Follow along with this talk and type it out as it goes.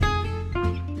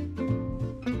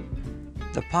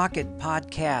The Pocket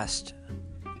Podcast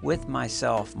with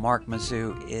myself, Mark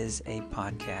Mazzu, is a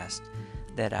podcast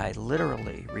that I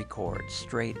literally record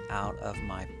straight out of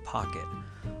my pocket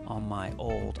on my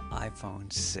old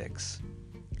iPhone 6.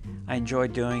 I enjoy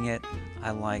doing it.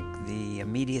 I like the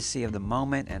immediacy of the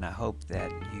moment, and I hope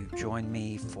that you join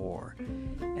me for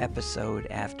episode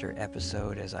after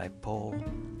episode as I pull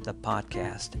the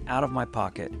podcast out of my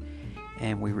pocket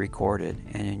and we record it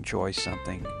and enjoy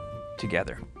something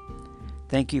together.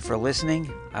 Thank you for listening.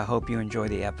 I hope you enjoy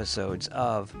the episodes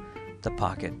of the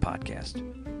Pocket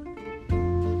Podcast.